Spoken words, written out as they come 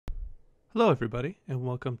Hello everybody, and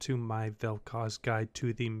welcome to my Velkoz guide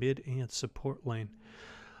to the mid and support lane.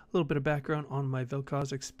 A little bit of background on my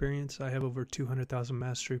Velkoz experience. I have over 200,000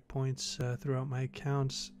 mastery points throughout my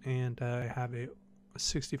accounts, and I have a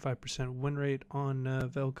 65% win rate on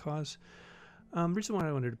Velkoz. Reason why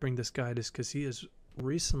I wanted to bring this guide is because he has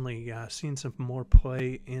recently seen some more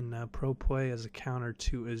play in pro play as a counter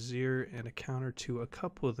to Azir and a counter to a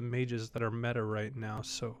couple of the mages that are meta right now.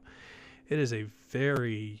 So it is a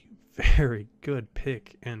very good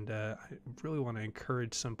pick, and I really want to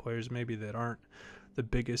encourage some players maybe that aren't the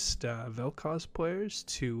biggest Vel'koz players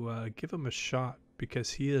to give him a shot, because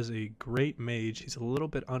he is a great mage. He's a little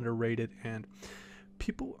bit underrated, and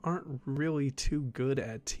people aren't really too good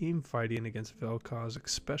at team fighting against Vel'koz,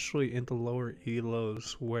 especially in the lower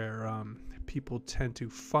elos where people tend to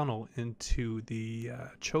funnel into the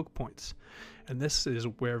choke points. And this is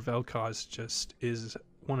where Vel'koz just is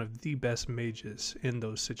one of the best mages in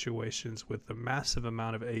those situations, with a massive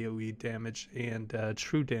amount of AoE damage and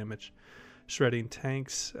true damage, shredding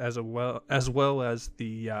tanks as well as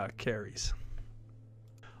the carries.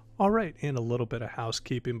 Alright, and a little bit of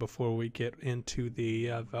housekeeping before we get into the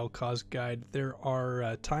Velkoz guide. There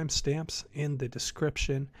are timestamps in the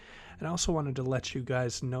description, and I also wanted to let you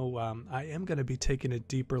guys know I am going to be taking a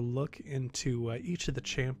deeper look into each of the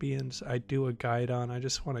champions I do a guide on. I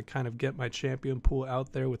just want to kind of get my champion pool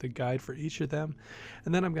out there with a guide for each of them,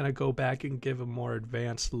 and then I'm going to go back and give a more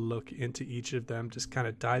advanced look into each of them, just kind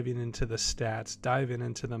of diving into the stats, diving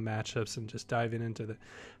into the matchups, and just diving into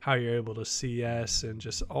how you're able to CS and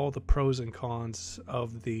just all the pros and cons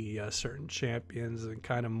of the certain champions, and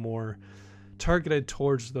kind of more targeted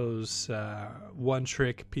towards those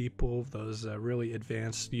one-trick people, those really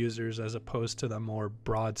advanced users, as opposed to the more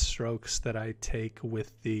broad strokes that I take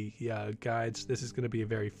with the guides. This is going to be a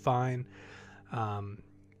very fine,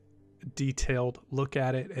 detailed look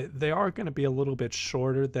at it. They are going to be a little bit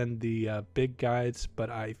shorter than the big guides,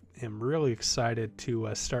 but I am really excited to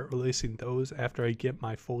start releasing those after I get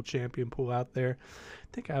my full champion pool out there.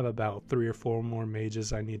 I think I have about 3 or 4 more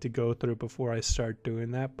mages I need to go through before I start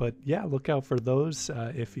doing that. But yeah, look out for those.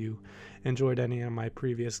 If you enjoyed any of my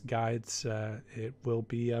previous guides, it will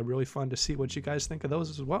be really fun to see what you guys think of those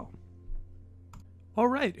as well.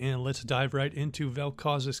 Alright, and let's dive right into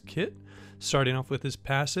Velkoz's kit. Starting off with his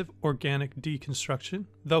passive, Organic Deconstruction.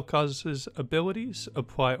 Velkoz's abilities: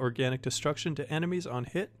 apply Organic Destruction to enemies on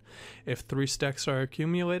hit. If 3 stacks are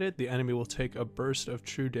accumulated, the enemy will take a burst of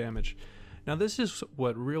true damage. Now this is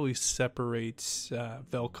what really separates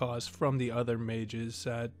Velkoz from the other mages,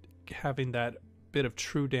 having that bit of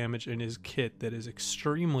true damage in his kit that is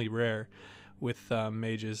extremely rare with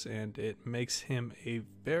mages, and it makes him a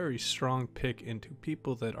very strong pick into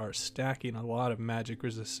people that are stacking a lot of magic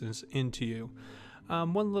resistance into you.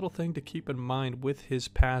 One little thing to keep in mind with his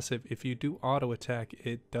passive: if you do auto attack,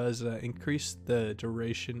 it does increase the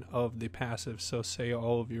duration of the passive. So say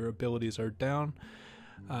all of your abilities are down,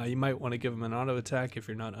 you might want to give him an auto attack if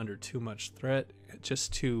you're not under too much threat,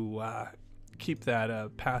 just to keep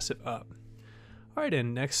that passive up. Alright,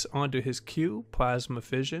 and next onto his Q, Plasma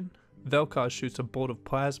Fission. Velkoz shoots a bolt of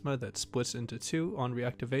plasma that splits into 2 on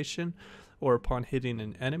reactivation or upon hitting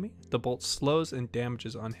an enemy. The bolt slows and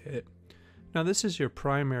damages on hit. Now this is your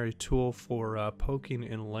primary tool for poking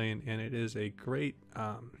in lane, and it is a great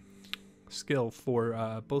skill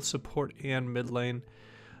for both support and mid lane.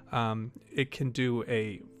 It can do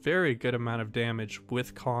a very good amount of damage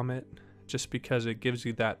with Comet, just because it gives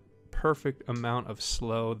you that perfect amount of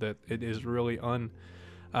slow that it is really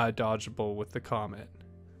undodgeable with the Comet.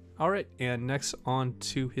 Alright, and next on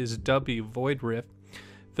to his W, Void Rift.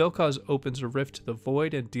 Velkoz opens a rift to the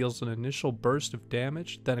void and deals an initial burst of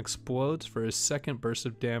damage, then explodes for his second burst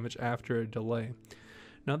of damage after a delay.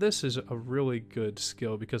 Now this is a really good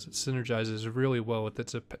skill because it synergizes really well with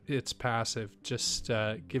its passive, just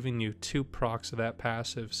giving you 2 procs of that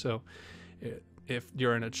passive. So if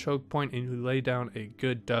you're in a choke point and you lay down a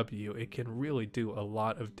good W, it can really do a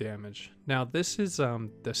lot of damage. Now this is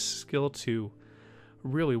the skill to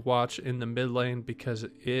really watch in the mid lane, because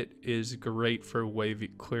it is great for wave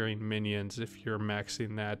clearing minions if you're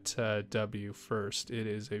maxing that W first. It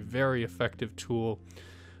is a very effective tool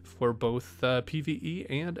for both PvE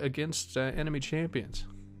and against enemy champions.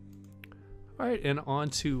 Alright, and on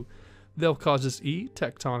to Velkoz's E,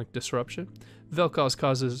 Tectonic Disruption. Velkoz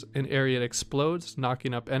causes an area that explodes,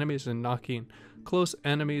 knocking up enemies and knocking close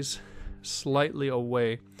enemies slightly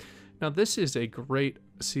away. Now this is a great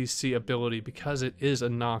CC ability because it is a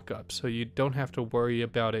knock-up, so you don't have to worry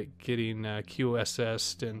about it getting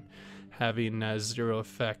QSS'd and having 0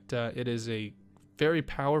 effect. It is a very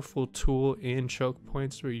powerful tool in choke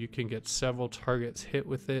points where you can get several targets hit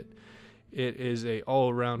with it. It is a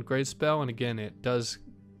all-around great spell, and again, it does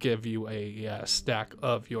give you a stack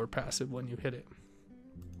of your passive when you hit it.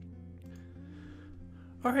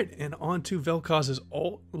 Alright, and on to Velkoz's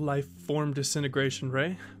alt life form disintegration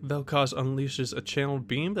ray. Velkoz unleashes a channeled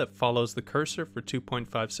beam that follows the cursor for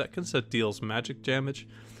 2.5 seconds that deals magic damage.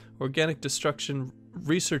 Organic destruction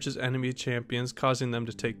researches enemy champions, causing them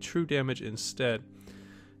to take true damage instead.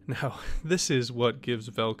 Now, this is what gives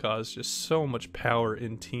Velkoz just so much power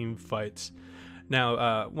in team fights.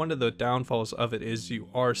 Now, one of the downfalls of it is you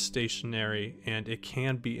are stationary, and it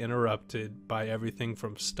can be interrupted by everything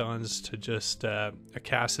from stuns to just a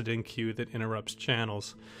Cassidin Q that interrupts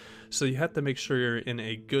channels. So you have to make sure you're in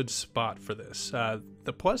a good spot for this.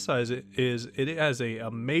 The plus side is it has an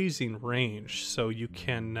amazing range, so you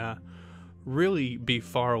can really be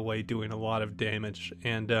far away doing a lot of damage.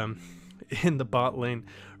 And in the bot lane,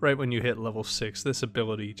 right when you hit level 6, this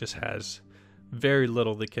ability just has very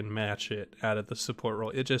little that can match it out of the support role.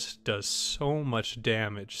 It just does so much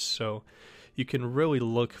damage, so you can really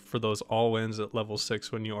look for those all-ins at level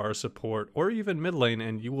 6 when you are support, or even mid lane,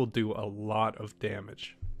 and you will do a lot of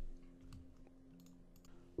damage.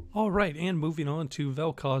 Alright, and moving on to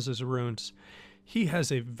Velkoz's runes. He has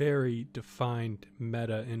a very defined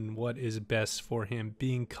meta in what is best for him.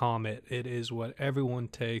 Being Comet, it is what everyone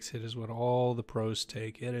takes, it is what all the pros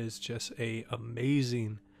take. It is just a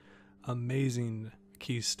amazing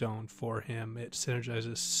keystone for him. It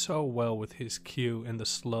synergizes so well with his Q and the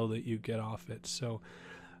slow that you get off it. So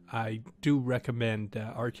I do recommend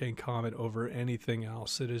Arcane Comet over anything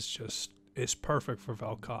else. It's perfect for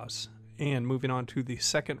Velkoz. And moving on to the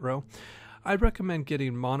second row, I recommend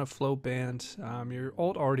getting Mana Flow Band. Your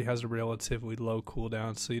ult already has a relatively low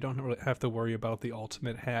cooldown, so you don't really have to worry about the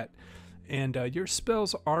ultimate hat. And your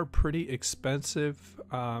spells are pretty expensive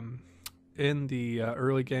in the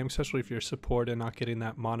early game, especially if you're support and not getting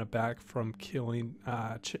that mana back from killing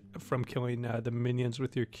the minions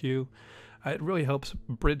with your Q. It really helps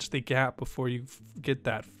bridge the gap before you get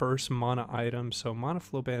that first mana item. So Mana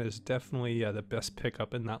Flow Band is definitely the best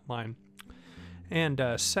pickup in that line. And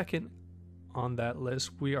second on that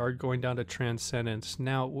list, we are going down to Transcendence.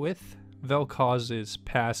 Now, with Velkoz's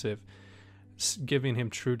passive giving him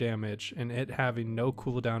true damage and it having no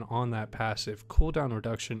cooldown on that passive, cooldown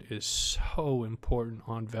reduction is so important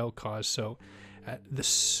on Velkoz. So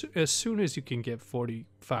as soon as you can get 40%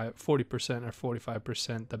 or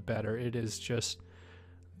 45%, the better. It is just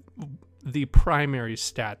the primary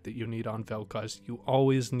stat that you need on Velkoz. You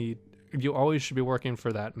always should be working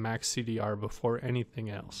for that max CDR before anything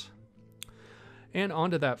else. And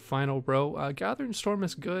onto that final row, Gathering Storm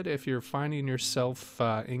is good if you're finding yourself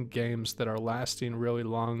in games that are lasting really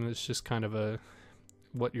long. It's just kind of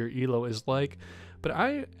what your elo is like. But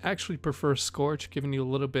I actually prefer Scorch, giving you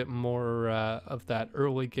a little bit more of that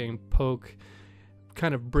early game poke,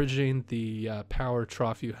 kind of bridging the power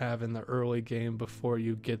trough you have in the early game before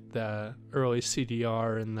you get the early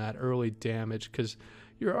CDR and that early damage, because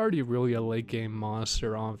you're already really a late game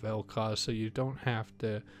monster on Velkoz, so you don't have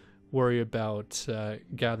to worry about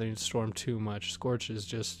Gathering Storm too much. Scorch is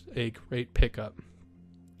just a great pickup.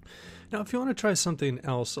 Now, if you want to try something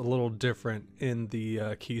else a little different in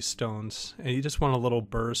the keystones, and you just want a little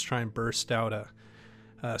burst, try and burst out a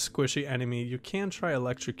squishy enemy, you can try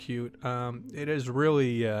Electrocute. It is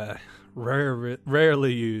really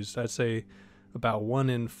rarely used. I'd say about 1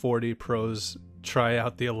 in 40 pros try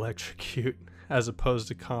out the Electrocute as opposed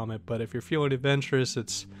to Comet, but if you're feeling adventurous,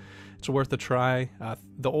 it's worth a try.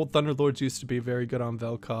 The old Thunderlords used to be very good on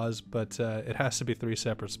Velkoz, but it has to be 3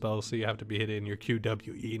 separate spells, so you have to be hitting your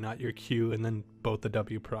QWE, not your Q, and then both the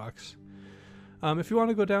W procs. If you want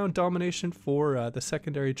to go down Domination for the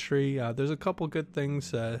secondary tree, there's a couple good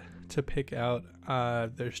things to pick out.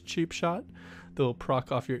 There's Cheap Shot, that'll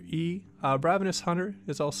proc off your E. Ravenous Hunter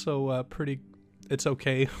is also it's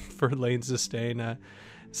okay for lane sustain.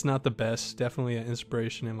 It's not the best. Definitely an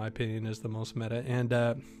inspiration, in my opinion, is the most meta.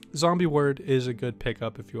 And Zombie Word is a good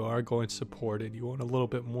pickup if you are going support and you want a little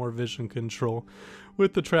bit more vision control.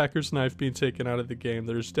 With the Tracker's Knife being taken out of the game,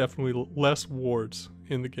 there's definitely less wards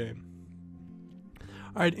in the game.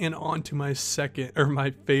 Alright, and on to my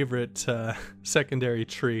favorite secondary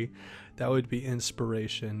tree. That would be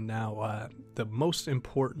Inspiration. Now, the most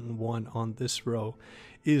important one on this row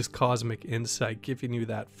is Cosmic Insight, giving you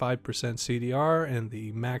that 5% CDR and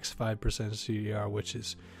the max 5% CDR, which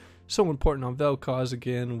is so important on Velkoz.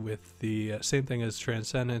 Again, with the same thing as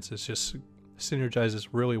Transcendence, it just synergizes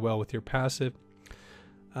really well with your passive.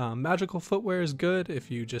 Magical Footwear is good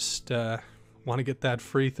if you just want to get that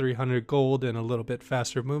free 300 gold and a little bit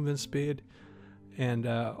faster movement speed. And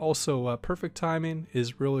also, perfect timing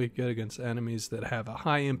is really good against enemies that have a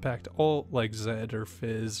high impact ult, like Zed or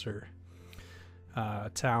Fizz or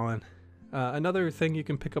Talon. Another thing you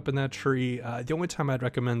can pick up in that tree, the only time I'd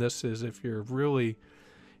recommend this is if you're really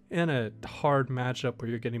in a hard matchup where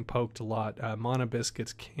you're getting poked a lot. Mana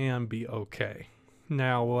Biscuits can be okay.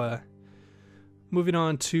 Now, moving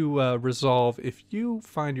on to Resolve, if you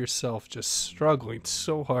find yourself just struggling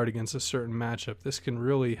so hard against a certain matchup, this can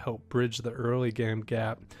really help bridge the early game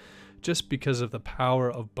gap just because of the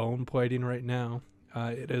power of Bone Plating right now.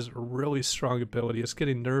 It is a really strong ability. It's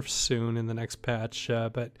getting nerfed soon in the next patch,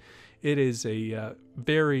 but it is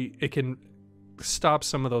it can stop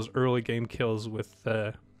some of those early game kills with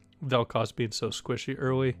Velkoz being so squishy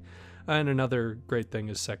early. And another great thing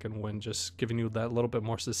is Second Wind, just giving you that little bit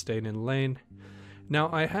more sustain in lane. Now,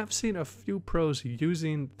 I have seen a few pros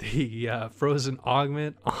using the Frozen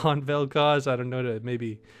Augment on Velkoz. I don't know, to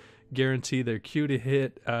maybe guarantee their Q to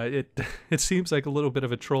hit. It seems like a little bit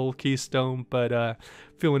of a troll keystone, but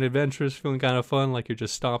feeling adventurous, feeling kind of fun, like you're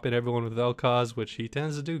just stomping everyone with Velkoz, which he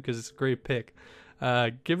tends to do because it's a great pick.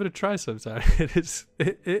 Give it a try sometime.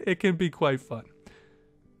 It can be quite fun.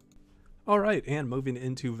 Alright, and moving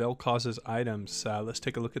into Velkoz's items, let's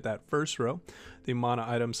take a look at that first row, the mana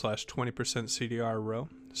item / 20% CDR row.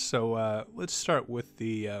 So let's start with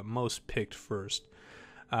the most picked first.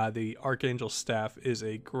 The Archangel Staff is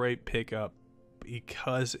a great pickup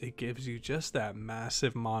because it gives you just that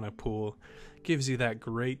massive mana pool, gives you that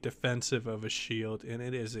great defensive of a shield, and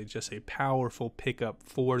it is just a powerful pickup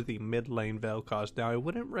for the mid lane Velkoz. Now, I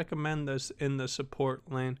wouldn't recommend this in the support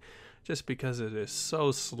lane, just because it is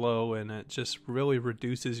so slow and it just really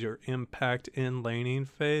reduces your impact in laning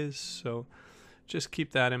phase. So just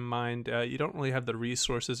keep that in mind. You don't really have the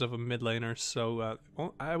resources of a mid laner, so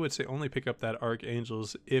I would say only pick up that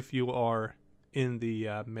Archangels if you are in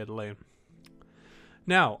the mid lane.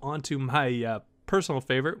 Now, on to my personal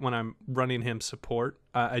favorite when I'm running him support.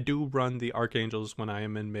 I do run the Archangels when I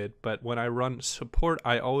am in mid, but when I run support,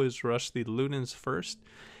 I always rush the Lunans first.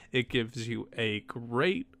 It gives you a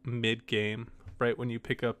great mid game right when you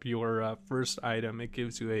pick up your first item. It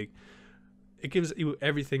gives you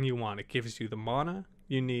everything you want. It gives you the mana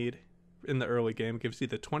you need in the early game. It gives you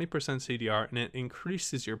the 20% CDR, and it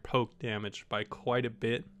increases your poke damage by quite a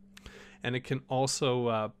bit. And it can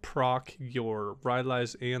also proc your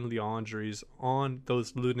Rylai's and Liandry's on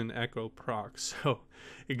those Lunan Echo procs. So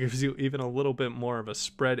it gives you even a little bit more of a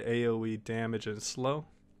spread AoE damage and slow.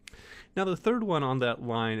 Now, the third one on that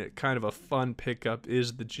line, kind of a fun pickup,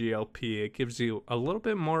 is the GLP. It gives you a little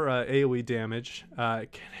bit more AoE damage.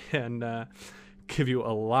 It can give you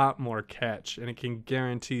a lot more catch, and it can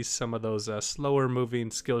guarantee some of those slower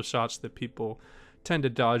moving skill shots that people tend to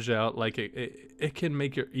dodge out. Like it can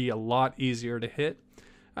make your E a lot easier to hit.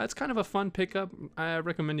 It's kind of a fun pickup. I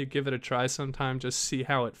recommend you give it a try sometime, just see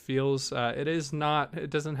how it feels. It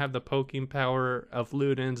doesn't have the poking power of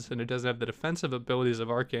Ludens, and it doesn't have the defensive abilities of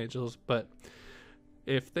Archangels, but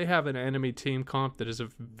if they have an enemy team comp that is a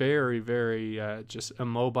very, very just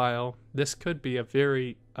immobile, this could be a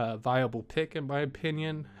very viable pick in my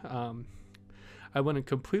opinion. I wouldn't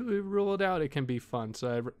completely rule it out. It can be fun,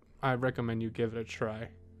 so I recommend you give it a try.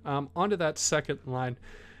 Onto that second line.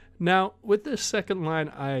 Now, with this second line,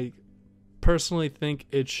 I personally think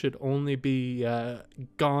it should only be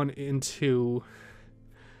gone into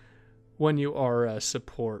when you are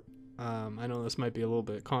support. I know this might be a little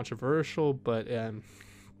bit controversial, but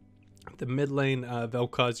the mid lane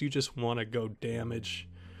Velkoz, you just want to go damage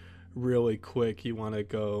really quick. You want to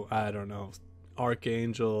go, I don't know,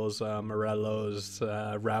 Archangels, Morellos,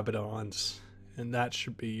 Rabadons, and that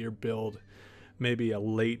should be your build. Maybe a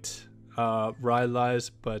late Rylai's,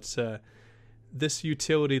 but this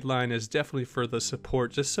utility line is definitely for the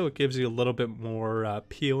support, just so it gives you a little bit more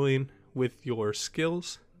peeling with your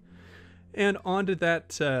skills. And onto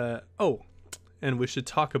that, and we should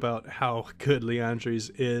talk about how good Liandry's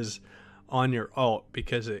is on your ult,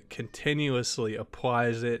 because it continuously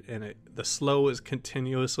applies it, and the slow is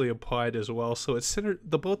continuously applied as well. So it's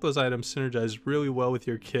both those items synergize really well with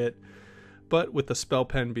your kit. But with the spell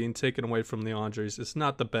pen being taken away from Liandry's, it's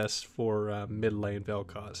not the best for mid lane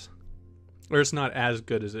Velkoz, or it's not as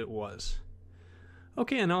good as it was.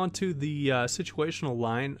 Okay, and on to the situational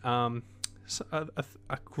line. So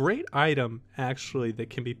a great item actually that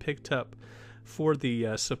can be picked up for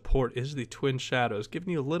the support is the Twin Shadows, giving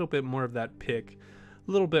you a little bit more of that pick,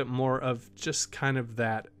 a little bit more of just kind of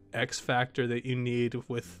that X factor that you need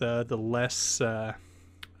with the less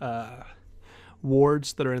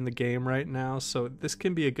wards that are in the game right now. So this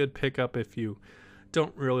can be a good pickup if you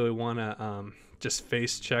Don't really want to just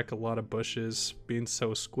face check a lot of bushes, being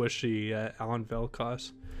so squishy on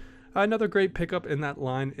Velkoz. Another great pickup in that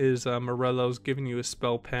line is Morello's giving you a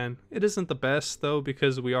spell pen. It isn't the best though,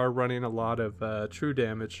 because we are running a lot of true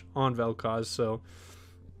damage on Velkoz, so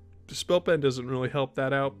the spell pen doesn't really help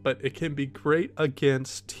that out, but it can be great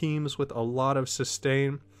against teams with a lot of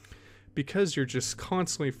sustain, because you're just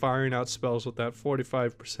constantly firing out spells with that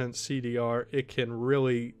 45% CDR. It can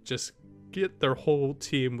really just get their whole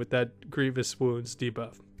team with that Grievous Wounds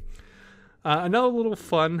debuff. Another little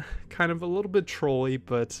fun, kind of a little bit trolly,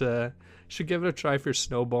 but should give it a try for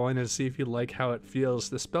snowballing and see if you like how it feels.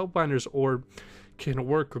 The Spellbinder's Orb can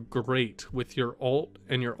work great with your ult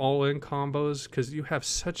and your all-in combos, because you have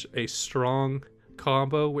such a strong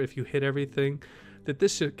combo if you hit everything, that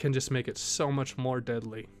this can just make it so much more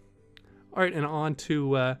deadly. Alright, and on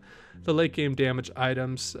to the late game damage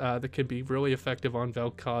items that can be really effective on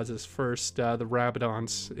Velkoz's. First, the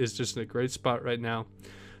Rabadons is just in a great spot right now.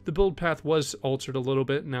 The build path was altered a little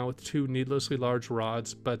bit now with 2 needlessly large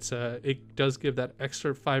rods, but it does give that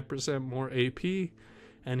extra 5% more AP,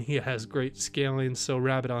 and he has great scaling, so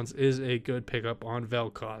Rabadons is a good pickup on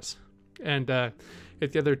Velkoz. And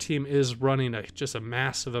if the other team is running just a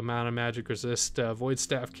massive amount of magic resist, Void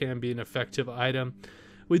Staff can be an effective item.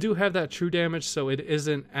 We do have that true damage, so it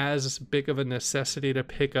isn't as big of a necessity to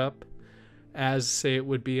pick up as, say, it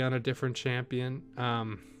would be on a different champion.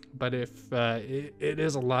 But if it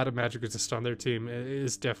is a lot of magic resist on their team, it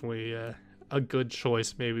is definitely a good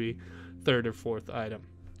choice, maybe 3rd or 4th item.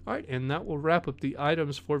 Alright, and that will wrap up the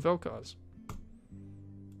items for Velkoz.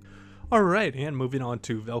 Alright, and moving on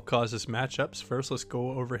to Velkoz's matchups. First, let's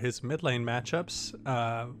go over his mid lane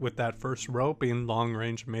matchups, with that first row being long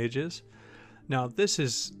range mages. Now, this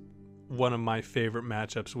is one of my favorite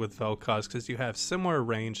matchups with Velkoz, because you have similar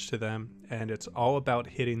range to them, and it's all about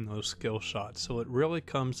hitting those skill shots. So it really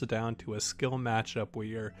comes down to a skill matchup where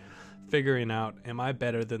you're figuring out, am I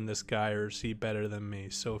better than this guy or is he better than me?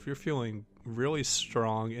 So if you're feeling really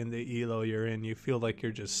strong in the elo you're in, you feel like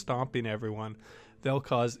you're just stomping everyone,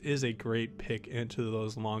 Velkoz is a great pick into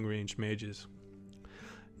those long range mages.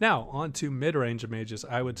 Now, on to mid-range mages.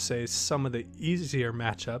 I would say some of the easier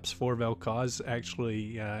matchups for Velkoz,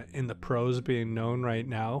 actually in the pros being known right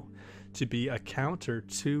now to be a counter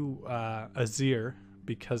to Azir,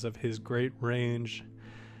 because of his great range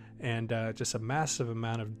and just a massive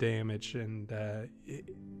amount of damage. And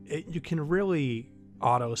you can really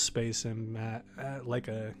auto-space him like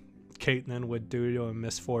a Caitlyn would do to a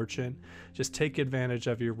Misfortune. Just take advantage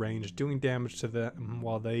of your range, doing damage to them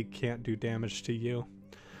while they can't do damage to you.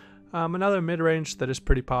 Another mid-range that is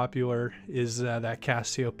pretty popular is that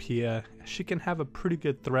Cassiopeia. She can have a pretty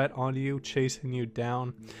good threat on you, chasing you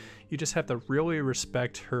down. You just have to really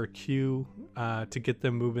respect her Q to get the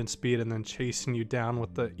movement speed and then chasing you down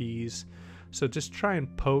with the ease. So just try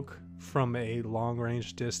and poke from a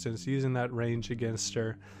long-range distance, using that range against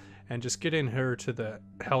her, and just getting her to the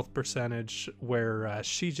health percentage where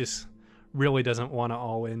she just really doesn't want to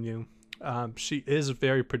all-in you. She is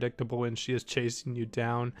very predictable when she is chasing you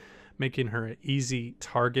down, making her an easy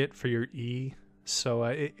target for your E. So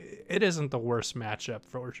it isn't the worst matchup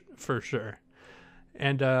for sure.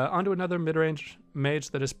 And onto another mid-range mage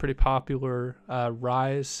that is pretty popular,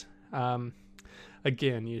 Rise.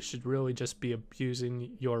 Again, you should really just be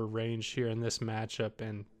abusing your range here in this matchup,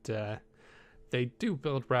 and they do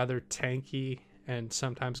build rather tanky and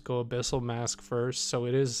sometimes go Abyssal Mask first, so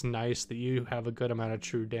it is nice that you have a good amount of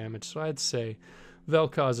true damage. So I'd say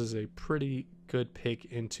Velkoz is a pretty good pick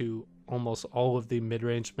into almost all of the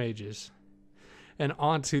mid-range mages. And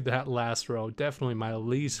onto that last row, definitely my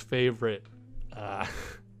least favorite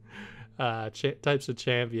types of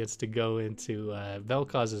champions to go into.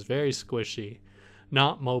 Velkoz is very squishy,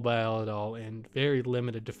 not mobile at all, and very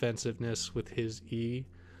limited defensiveness with his E.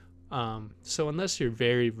 So unless you're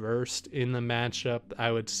very versed in the matchup, I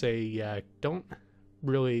would say I don't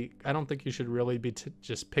think you should really be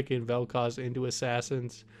just picking Velkoz into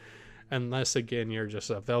assassins, unless again you're just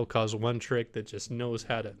a Velkoz one trick that just knows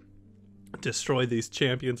how to destroy these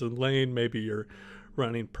champions in lane. Maybe you're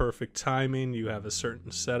running perfect timing, you have a certain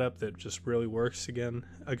setup that just really works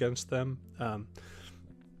against them.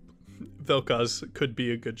 Velkoz could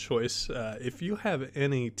be a good choice. If you have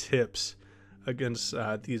any tips against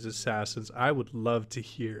these assassins, I would love to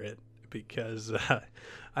hear it, because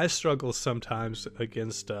I struggle sometimes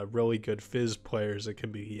against really good Fizz players. It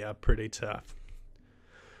can be pretty tough.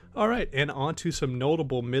 Alright, and on to some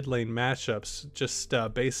notable mid lane matchups, just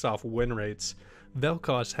based off win rates.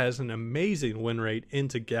 Velkoz has an amazing win rate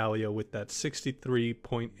into Galio with that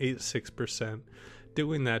 63.86%,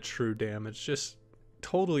 doing that true damage. Just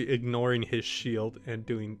totally ignoring his shield and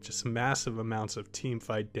doing just massive amounts of team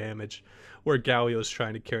fight damage, where Galio's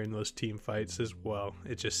trying to carry in those team fights as well.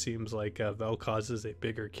 It just seems like Velkoz is a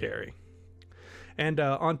bigger carry. And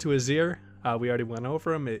onto Azir, we already went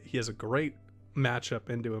over him. He has a great matchup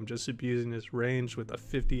into him. Just abusing his range with a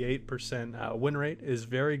 58% win rate is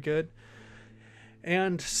very good.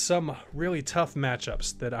 And some really tough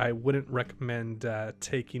matchups that I wouldn't recommend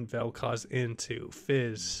taking Velkoz into.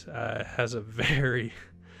 Fizz has a very,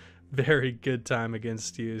 very good time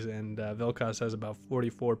against you, and Velkoz has about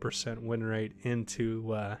 44% win rate into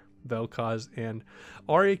Velkoz. And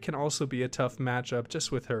Ahri can also be a tough matchup,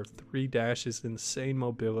 just with her 3 dashes, insane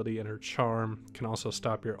mobility, and her charm can also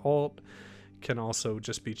stop your ult, can also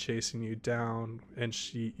just be chasing you down, and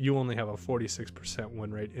you only have a 46%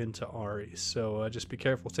 win rate into Ahri. So just be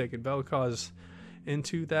careful taking Velkoz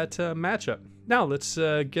into that matchup. Now let's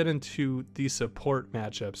get into the support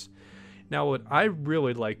matchups. Now, what I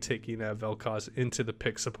really like taking Velkoz into the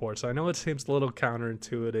pick supports. I know it seems a little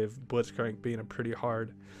counterintuitive, Blitzcrank being a pretty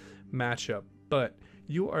hard matchup, but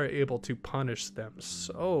you are able to punish them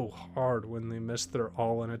so hard when they miss their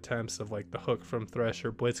all-in attempts of like the hook from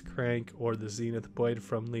Thresher, Blitzcrank, or the Zenith Blade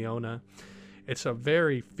from Leona. It's a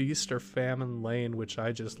very feast or famine lane, which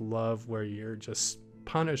I just love, where you're just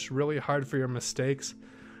punished really hard for your mistakes,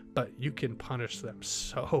 but you can punish them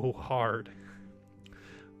so hard.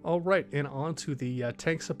 Alright, and on to the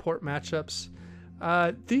tank support matchups.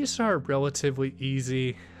 These are relatively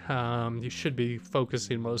easy. You should be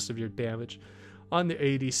focusing most of your damage on the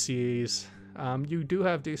ADCs. You do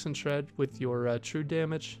have decent shred with your true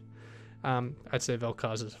damage. I'd say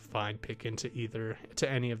Velkoz is a fine pick into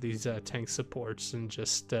any of these tank supports, and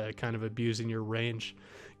just kind of abusing your range,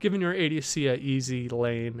 giving your ADC a easy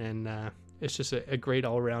lane, and it's just a great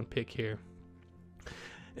all-around pick here.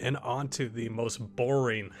 And on to the most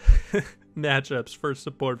boring matchups for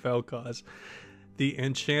support Velkoz. The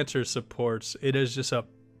Enchanter supports, it is just a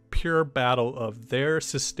pure battle of their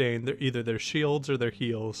sustain, either their shields or their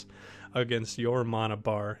heals, against your mana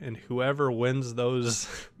bar, and whoever wins those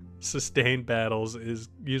sustained battles is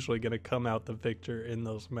usually going to come out the victor in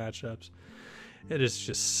those matchups. It is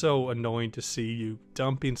just so annoying to see you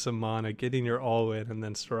dumping some mana, getting your all in, and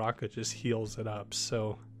then Soraka just heals it up.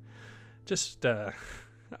 So just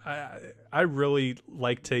I really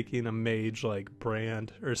like taking a mage like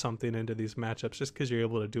Brand or something into these matchups, just because you're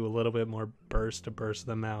able to do a little bit more burst to burst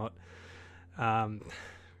them out.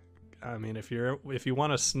 I mean, if you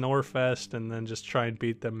want to snore fest and then just try and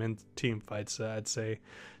beat them in team fights, I'd say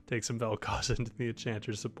take some Velkoz into the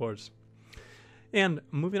Enchanter supports. And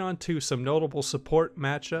moving on to some notable support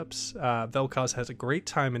matchups, Velkoz has a great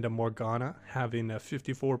time into Morgana, having a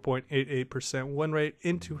 54.88% win rate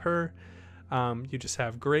into her. You just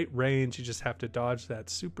have great range. You just have to dodge that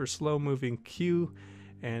super slow moving Q,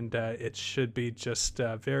 and it should be just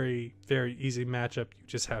a very, very easy matchup. You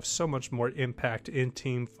just have so much more impact in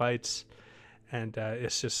team fights, and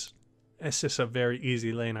it's just a very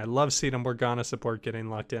easy lane. I love seeing a Morgana support getting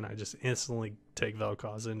locked in. I just instantly take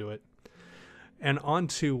Velkoz into it. And on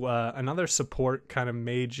to another support, kind of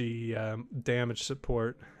magey damage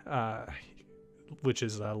support, which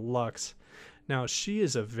is Lux. Now, she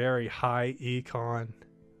is a very high econ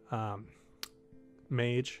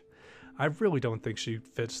mage. I really don't think she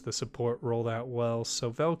fits the support role that well, so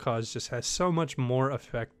Velkoz just has so much more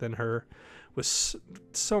effect than her, with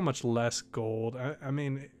so much less gold. I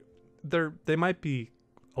mean, they might be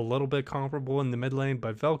a little bit comparable in the mid lane,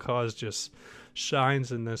 but Velkoz just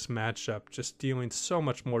shines in this matchup, just dealing so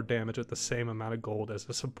much more damage with the same amount of gold as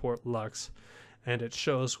a support Lux. And it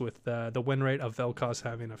shows with the win rate of Velkoz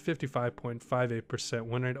having a 55.58%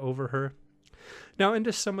 win rate over her. Now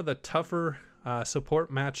into some of the tougher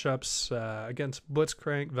support matchups against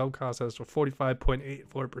Blitzcrank. Velkoz has a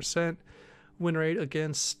 45.84% win rate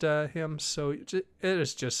against him. So it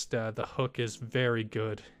is just the hook is very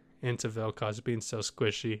good into Velkoz, being so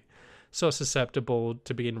squishy, so susceptible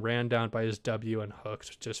to being ran down by his W and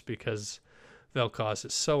hooked, just because Velkoz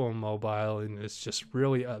is so immobile and it's just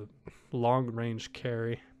really a long-range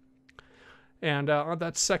carry. And on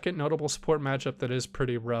that second notable support matchup that is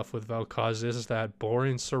pretty rough with Velkoz is that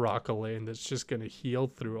boring Soraka lane that's just going to heal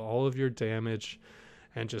through all of your damage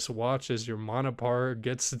and just watch as your mana bar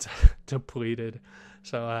gets depleted.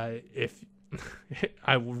 So if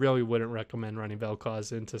I really wouldn't recommend running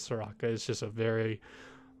Velkoz into Soraka. It's just a very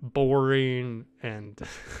boring and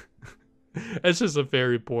it's just a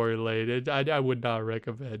very boring lane. I would not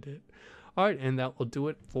recommend it. All right, and that will do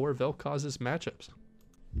it for Velkoz's matchups.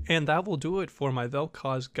 And that will do it for my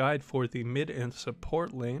Velkoz guide for the mid and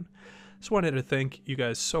support lane. Just wanted to thank you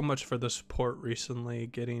guys so much for the support recently,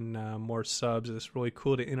 getting more subs. It's really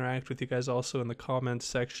cool to interact with you guys also in the comments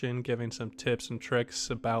section, giving some tips and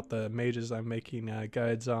tricks about the mages I'm making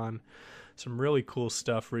guides on. Some really cool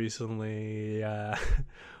stuff recently.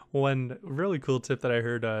 One really cool tip that I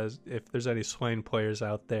heard is if there's any Swain players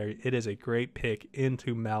out there, it is a great pick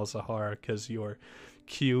into Malzahar because your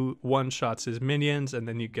Q one-shots his minions and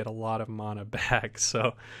then you get a lot of mana back.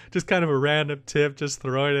 So just kind of a random tip, just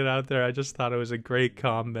throwing it out there. I just thought it was a great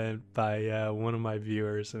comment by one of my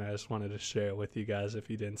viewers, and I just wanted to share it with you guys if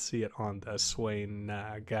you didn't see it on the Swain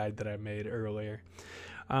guide that I made earlier.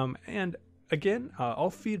 And again, all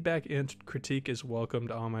feedback and critique is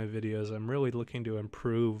welcomed on my videos. I'm really looking to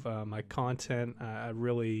improve my content. I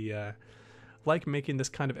really like making this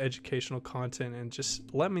kind of educational content, and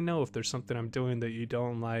just let me know if there's something I'm doing that you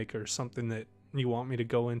don't like, or something that you want me to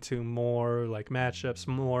go into more, like matchups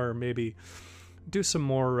more, or maybe do some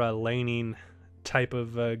more laning type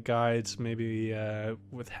of guides, maybe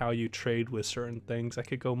with how you trade with certain things. I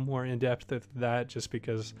could go more in depth with that just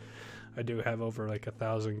because I do have over like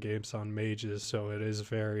 1,000 games on mages, so it is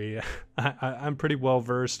very I'm pretty well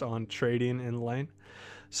versed on trading in lane.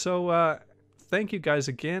 So thank you guys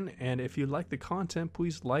again, and if you like the content,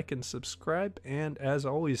 please like and subscribe, and as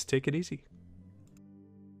always, take it easy.